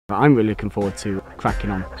I'm really looking forward to cracking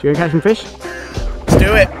on. So you going to catch some fish? Let's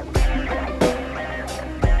do it!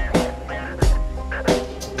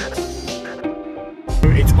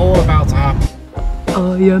 It's all about to happen.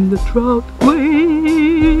 I am the trout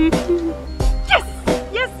queen! Yes!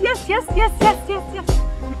 Yes, yes, yes, yes, yes, yes, yes!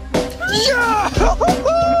 Yeah!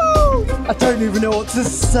 I don't even know what to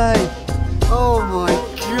say. Oh my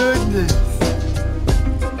goodness.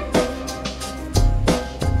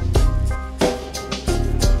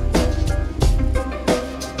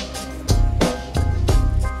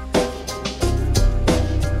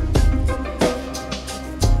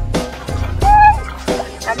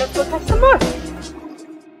 And let's go catch some more!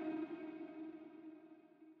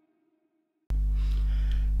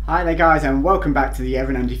 Hi there guys, and welcome back to the Ieva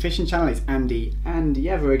and Andy fishing channel. It's Andy and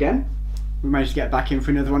Ieva again. We managed to get back in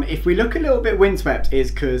for another one. If we look a little bit windswept,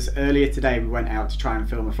 is because earlier today we went out to try and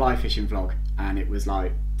film a fly fishing vlog, and it was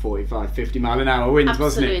like 45-50 mile an hour winds,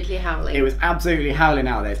 wasn't it? Absolutely howling. It was absolutely howling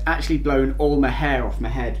out there. It's actually blown all my hair off my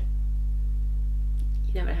head.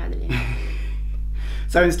 You never had any.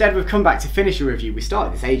 So instead we've come back to finish a review. We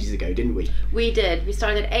started this ages ago, didn't we? We did. We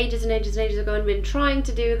started ages and ages and ages ago and been trying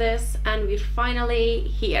to do this, and we're finally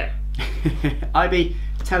here. Ivy,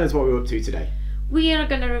 tell us what we're up to today. We are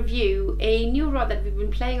going to review a new rod that we've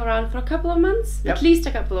been playing around for a couple of months, Yep. at least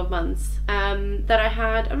a couple of months, that I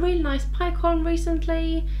had a really nice pike on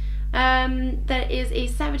recently. That is a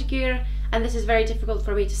Savage Gear, and this is very difficult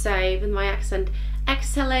for me to say with my accent,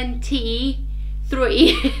 XLNT3.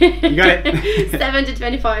 You got it. 7 to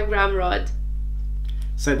 25 gram rod.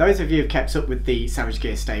 So those of you who've kept up with the Savage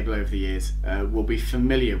Gear stable over the years will be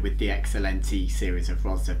familiar with the XLNT series of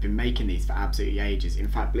rods. I've been making these for absolutely ages. In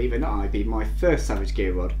fact, believe it or not, Ivy, my first Savage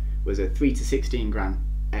Gear rod was a 3 to 16 gram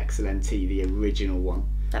XLNT, the original one.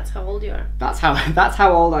 That's how old you are. That's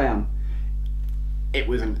how old I am. It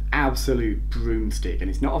was an absolute broomstick, and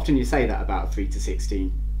it's not often you say that about a 3 to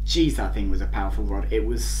 16. Jeez, that thing was a powerful rod. It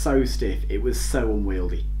was so stiff, it was so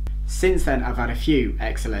unwieldy. Since then I've had a few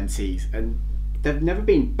XLNTs, and they've never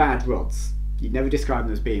been bad rods. You'd never describe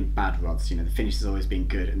them as being bad rods. You know, the finish has always been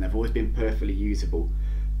good and they've always been perfectly usable,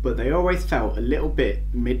 but they always felt a little bit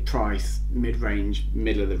mid-price, mid-range,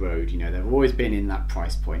 middle of the road. You know, they've always been in that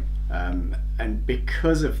price point, and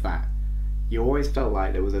because of that you always felt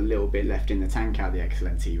like there was a little bit left in the tank out of the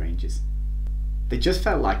XLNT ranges. They just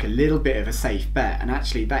felt like a little bit of a safe bet, and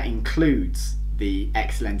actually that includes the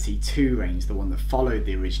XLNT2 range, the one that followed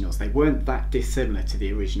the originals. They weren't that dissimilar to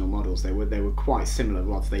the original models. They were quite similar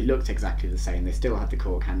rods. They looked exactly the same. They still had the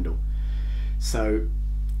cork handle. So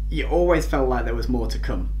you always felt like there was more to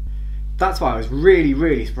come. That's why I was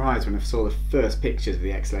really surprised when I saw the first pictures of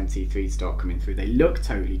the XLNT3 start coming through. They looked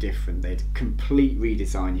totally different. They'd complete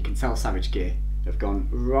redesign. You can tell Savage Gear have gone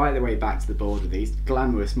right the way back to the board with these.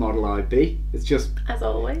 Glamorous model IB. It's just, As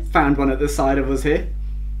always. found one at the side of us here.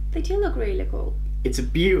 They do look really cool. It's a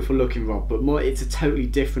beautiful looking rod, but it's a totally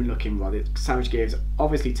different looking rod. Savage Gear has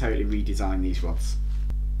obviously totally redesigned these rods,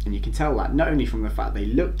 and you can tell that not only from the fact they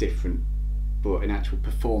look different, but in actual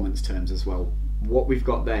performance terms as well. What we've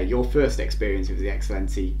got there, your first experience with the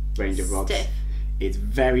XLNT range of rods, Stiff. it's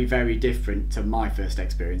very different to my first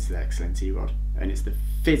experience with the XLNT rod, and it's the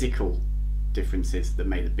physical differences that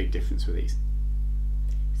make the big difference with these.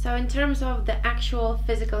 So in terms of the actual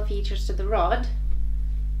physical features to the rod,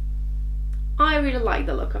 I really like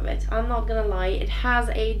the look of it. I'm not gonna lie. It has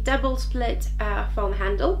a double split foam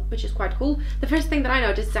handle, which is quite cool. The first thing that I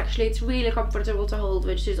noticed is actually it's really comfortable to hold,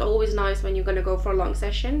 which is always nice when you're gonna go for long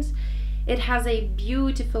sessions. It has a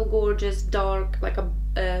beautiful, gorgeous, dark, like a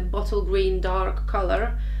bottle green dark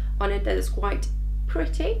color on it that is quite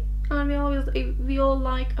pretty. And we all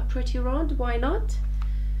like a pretty rod, why not?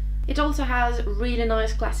 It also has really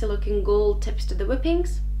nice classy looking gold tips to the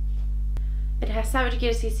whippings. It has Savage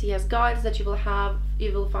Gear CCS guides that you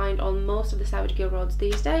will find on most of the Savage Gear rods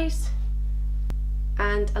these days.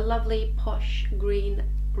 And a lovely posh green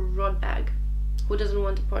rod bag. Who doesn't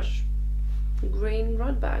want a posh green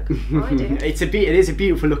rod bag? I do. It is a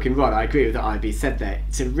beautiful looking rod. I agree with what IB said there.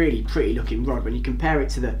 It's a really pretty looking rod. When you compare it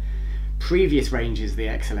to the previous ranges, the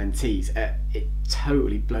XLNTs, it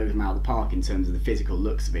totally blows them out of the park in terms of the physical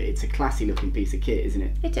looks of it. It's a classy looking piece of kit, isn't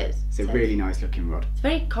it? It is. It's a really nice looking rod. It's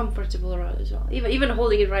very comfortable rod as well. Even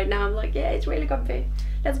holding it right now, I'm like, yeah, it's really comfy.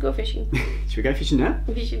 Let's go fishing. Should we go fishing now?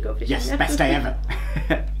 We should go fishing. Yes, best day ever.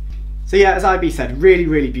 So yeah, as IB said,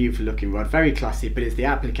 really beautiful looking rod, very classy, but it's the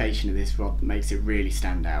application of this rod that makes it really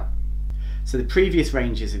stand out. So the previous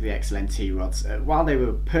ranges of the XLNT rods, while they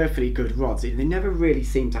were perfectly good rods, they never really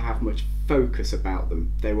seemed to have much focus about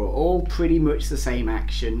them. They were all pretty much the same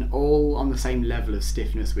action, all on the same level of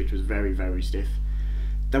stiffness, which was very stiff.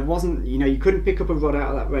 there wasn't, you know, you couldn't pick up a rod out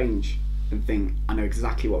of that range and think, I know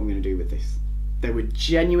exactly what I'm going to do with this. They were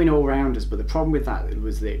genuine all-rounders, but the problem with that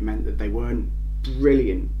was that it meant that they weren't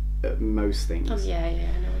brilliant at most things. Oh, yeah, I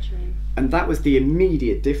know what you mean. And that was the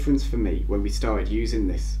immediate difference for me when we started using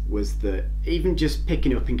this, was that even just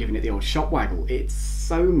picking up and giving it the old shop waggle, it's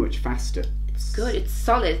so much faster. It's good, it's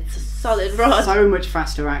solid, it's a solid rod. So much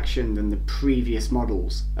faster action than the previous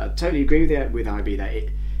models. I totally agree with IB there.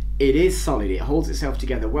 It is solid, it holds itself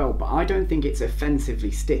together well, but I don't think it's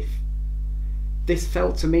offensively stiff. This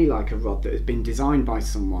felt to me like a rod that has been designed by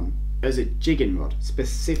someone as a jigging rod,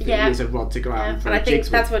 specifically as a rod to go out and throw jigs with. And I think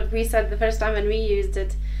that's with. what we said the first time when we used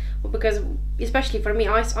it. Well, because especially for me,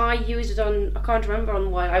 I used it on, I can't remember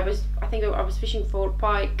on what, I think I was fishing for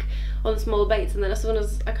pike on small baits, and then as soon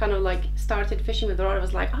as I kind of like started fishing with the rod, I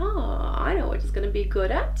was like, I know what it's going to be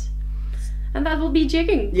good at. And that will be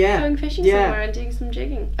jigging. Yeah. Going fishing somewhere and doing some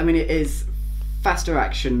jigging. I mean, it is faster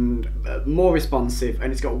action, more responsive,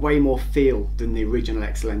 and it's got way more feel than the original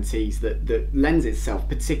XLNTs that lends itself,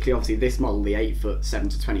 particularly obviously this model, the 8 foot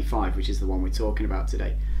 7-25, which is the one we're talking about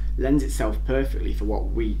today, lends itself perfectly for what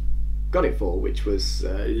we got it for, which was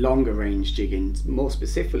longer range jigging, more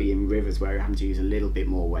specifically in rivers where you're having to use a little bit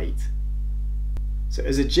more weight. So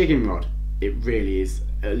as a jigging rod, it really is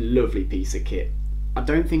a lovely piece of kit. I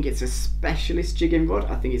don't think it's a specialist jigging rod,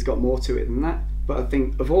 I think it's got more to it than that, but I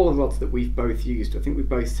think of all the rods that we've both used, I think we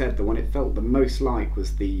both said the one it felt the most like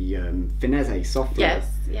was the Finesse soft lure. Yes,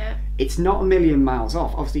 yeah. It's not a million miles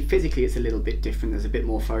off. Obviously physically it's a little bit different, there's a bit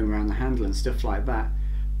more foam around the handle and stuff like that,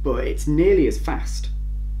 but it's nearly as fast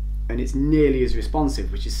and it's nearly as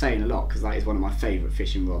responsive, which is saying a lot because that is one of my favourite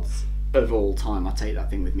fishing rods of all time. I take that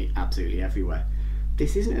thing with me absolutely everywhere.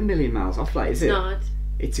 This isn't a million miles off, like, is it? It's not.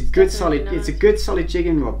 It's a good solid. It's a good solid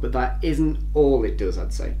jigging rod, but that isn't all it does,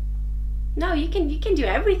 I'd say. No, you can do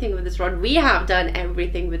everything with this rod. We have done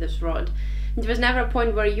everything with this rod. There was never a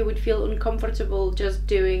point where you would feel uncomfortable just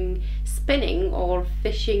doing spinning or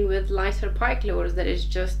fishing with lighter pike lures that is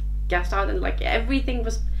just gassed out, and like everything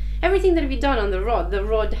that we've done on the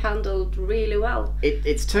rod handled really well.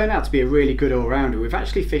 It's turned out to be a really good all-rounder. We've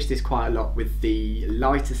actually fished this quite a lot with the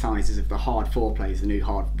lighter sizes of the hard 4-plays, the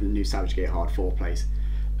new Savage Gear hard 4-plays.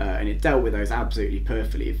 And it dealt with those absolutely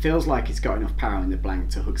perfectly. It feels like it's got enough power in the blank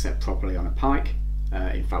to hook set properly on a pike.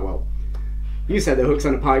 In fact, well, you said the hooks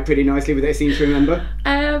on a pike pretty nicely with it, I seem to remember.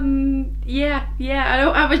 Yeah.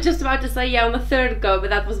 I was just about to say on the third go, but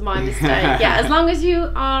that was my mistake. Yeah, as long as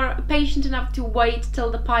you are patient enough to wait till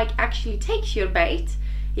the pike actually takes your bait,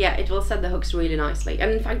 yeah, it will set the hooks really nicely. And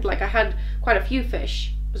in fact, like I had quite a few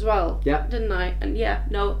fish as well, didn't I? And yeah,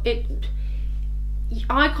 no,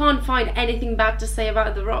 I can't find anything bad to say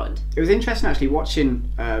about the rod. It was interesting actually watching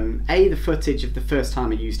A, the footage of the first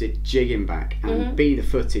time I used it jigging back, and B, the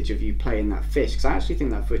footage of you playing that fish, because I actually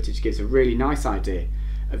think that footage gives a really nice idea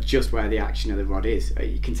of just where the action of the rod is.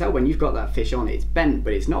 You can tell when you've got that fish on, it's bent,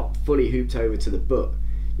 but it's not fully hooped over to the butt.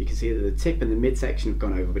 You can see that the tip and the midsection have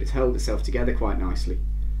gone over, but it's held itself together quite nicely.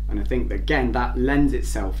 And I think that, again, that lends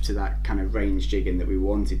itself to that kind of range jigging that we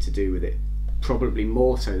wanted to do with it, probably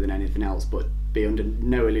more so than anything else, but be under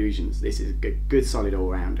no illusions, this is a good solid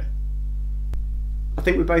all-rounder. I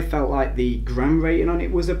think we both felt like the gram rating on it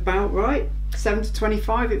was about right,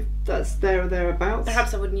 7-25, if that's there or thereabouts.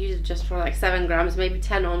 Perhaps I wouldn't use it just for like 7 grams, maybe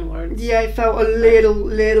 10 onwards. Yeah, it felt a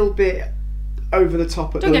little bit over the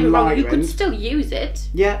top at the light end. Don't get me wrong, you could still use it.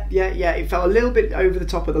 Yeah, it felt a little bit over the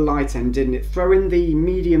top at the light end, didn't it? Throw in the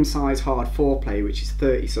medium-sized hard 4-play, which is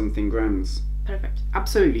 30-something grams. Perfect.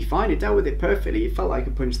 Absolutely fine, it dealt with it perfectly. It felt like I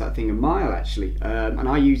could punch that thing a mile actually. And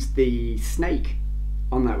I used the snake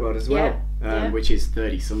on that rod as well, which is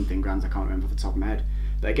 30-something grams, I can't remember off the top of my head.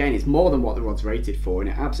 But again, it's more than what the rod's rated for, and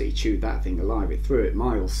it absolutely chewed that thing alive. It threw it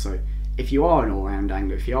miles. So if you are an all-round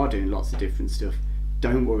angler, if you are doing lots of different stuff,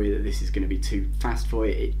 don't worry that this is going to be too fast for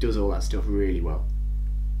you. It does all that stuff really well.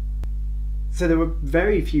 So there were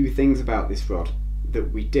very few things about this rod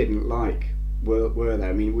that we didn't like. Were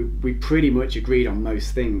there? I mean, we pretty much agreed on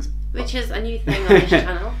most things. Which is a new thing on this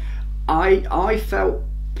channel. I felt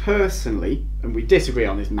personally, and we disagree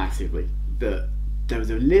on this massively, that there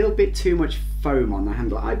was a little bit too much foam on the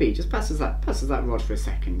handle. IB, just passes that rod for a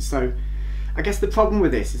second. So I guess the problem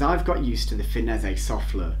with this is I've got used to the Finesse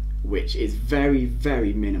soft lure, which is very,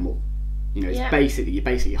 very minimal. You know, it's you're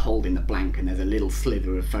basically holding the blank and there's a little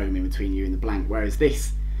slither of foam in between you and the blank, whereas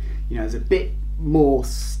this, you know, there's a bit more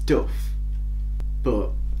stuff.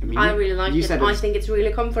 But I mean, I really like it. I think it's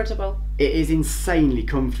really comfortable. It is insanely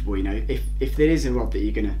comfortable. You know, if there is a rod that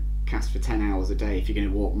you're gonna cast for 10 hours a day if you're going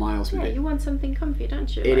to walk miles with Yeah, it. you want something comfy,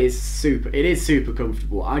 don't you? It is super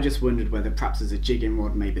comfortable. I just wondered whether perhaps as a jigging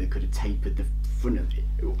rod maybe they could have tapered the front of it.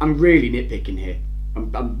 I'm really nitpicking here.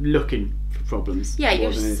 I'm looking for problems. Yeah,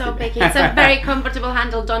 you're so picky. It's a very comfortable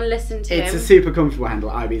handle. Don't listen to him. It's a super comfortable handle.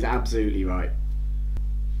 Ivy's absolutely right.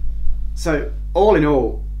 So all in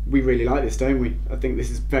all, we really like this, don't we? I think this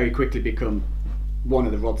has very quickly become one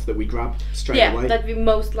of the rods that we grab straight away. Yeah, that we're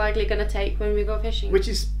most likely going to take when we go fishing. Which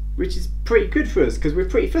is pretty good for us, because we're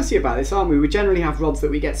pretty fussy about this, aren't we? We generally have rods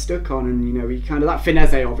that we get stuck on, and you know, we kind of, that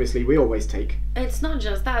finesse obviously we always take. It's not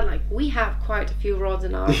just that, like, we have quite a few rods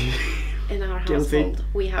in our Guilty. household.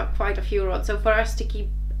 We have quite a few rods, so for us to keep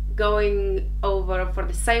going over for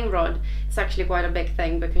the same rod, it's actually quite a big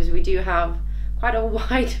thing, because we do have quite a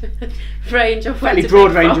wide range of fairly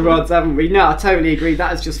broad range of rods, haven't we? No, I totally agree. That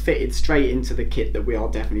has just fitted straight into the kit that we are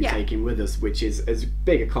definitely taking with us, which is as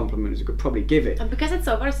big a compliment as we could probably give it. And because it's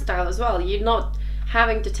so versatile as well, you're not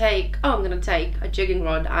having to take, oh, I'm going to take a jigging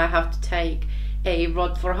rod, I have to take a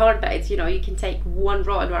rod for hard baits. You know, you can take one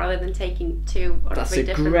rod rather than taking 2 or 3 different rods.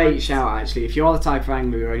 That's a great shout, actually. If you're the type of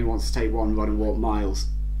angler who only wants to take one rod and walk miles,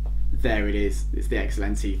 there it is. It's the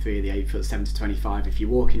XLNT3, the 8-foot 7-25. If you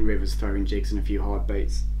walk in rivers throwing jigs and a few hard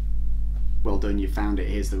baits, well done, you found it.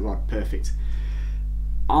 Here's the rod, perfect.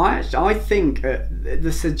 I think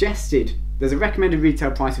there's a recommended retail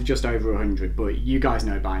price of just over 100, but you guys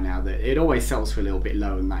know by now that it always sells for a little bit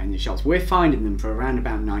lower than that in the shops. We're finding them for around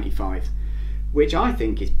about 95, which I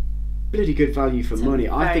think is bloody good value for money.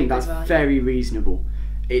 I think that's very reasonable.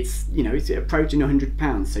 It's, you know, it's approaching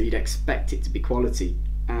 £100, so you'd expect it to be quality.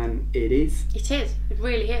 And it is. It is. It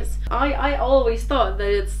really is. I always thought that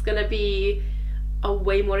it's gonna be a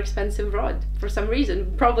way more expensive rod for some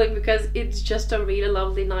reason. Probably because it's just a really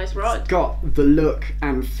lovely, nice rod. It's got the look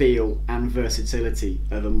and feel and versatility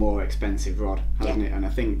of a more expensive rod, hasn't it? And I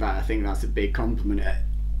think that's a big compliment.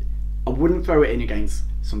 I wouldn't throw it in against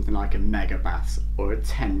something like a Mega Bass or a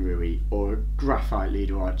 10 Rui or a Graphite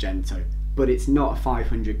Leader or Argento, but it's not a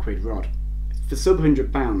 500 quid rod. For sub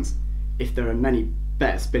 £100, if there are many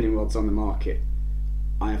better spinning rods on the market,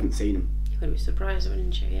 I haven't seen them. You're going to be surprised,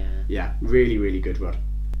 wouldn't you? Yeah. Yeah, really good rod.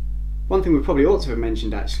 One thing we probably ought to have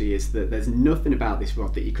mentioned actually is that there's nothing about this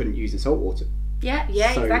rod that you couldn't use in saltwater. Yeah,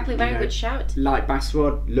 so, exactly. Very good shout. Light bass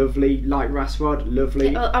rod, lovely. Light wrasse rod, lovely.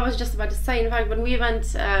 Yeah, well, I was just about to say, in fact, when we went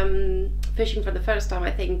fishing for the first time, I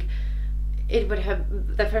think it would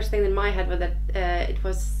have, the first thing in my head was that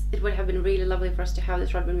it would have been really lovely for us to have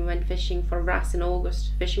this rod when we went fishing for wrasse in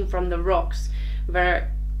August, fishing from the rocks,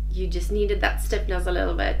 where you just needed that stiffness a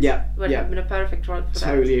little bit. Yeah, would have been a perfect rod for that.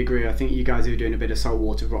 Totally agree. I think you guys who are doing a bit of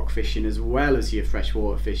saltwater rock fishing as well as your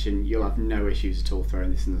freshwater fishing, you'll have no issues at all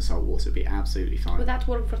throwing this in the saltwater. It'll be absolutely fine. Would that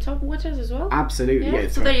work for top waters as well? Absolutely, yeah.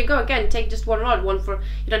 So there you go. Again, take just one rod. You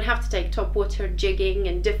don't have to take top water, jigging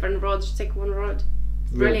and different rods. Just take one rod.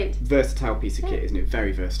 Brilliant. Versatile piece of kit, isn't it?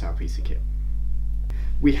 Very versatile piece of kit.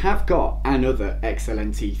 We have got another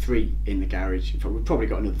XLNT3 in the garage. In fact, we've probably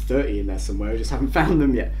got another 30 in there somewhere. I just haven't found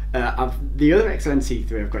them yet. The other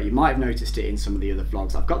XLNT3 I've got, you might have noticed it in some of the other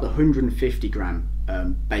vlogs. I've got the 150 gram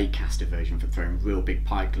bait caster version for throwing real big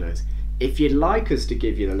pike lures. If you'd like us to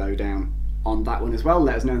give you the lowdown on that one as well,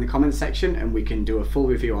 let us know in the comments section and we can do a full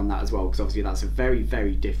review on that as well, because obviously that's a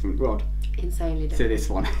very different rod. Insanely different. To this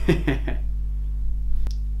one.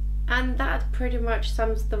 And that pretty much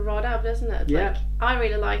sums the rod up, doesn't it? Yeah. Like, I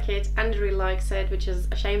really like it, Andy really likes it, which is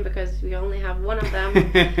a shame because we only have one of them.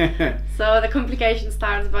 So the complication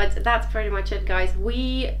starts, but that's pretty much it, guys.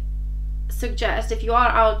 We suggest, if you are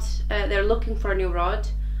out there looking for a new rod,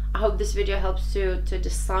 I hope this video helps you to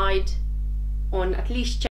decide on at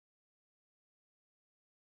least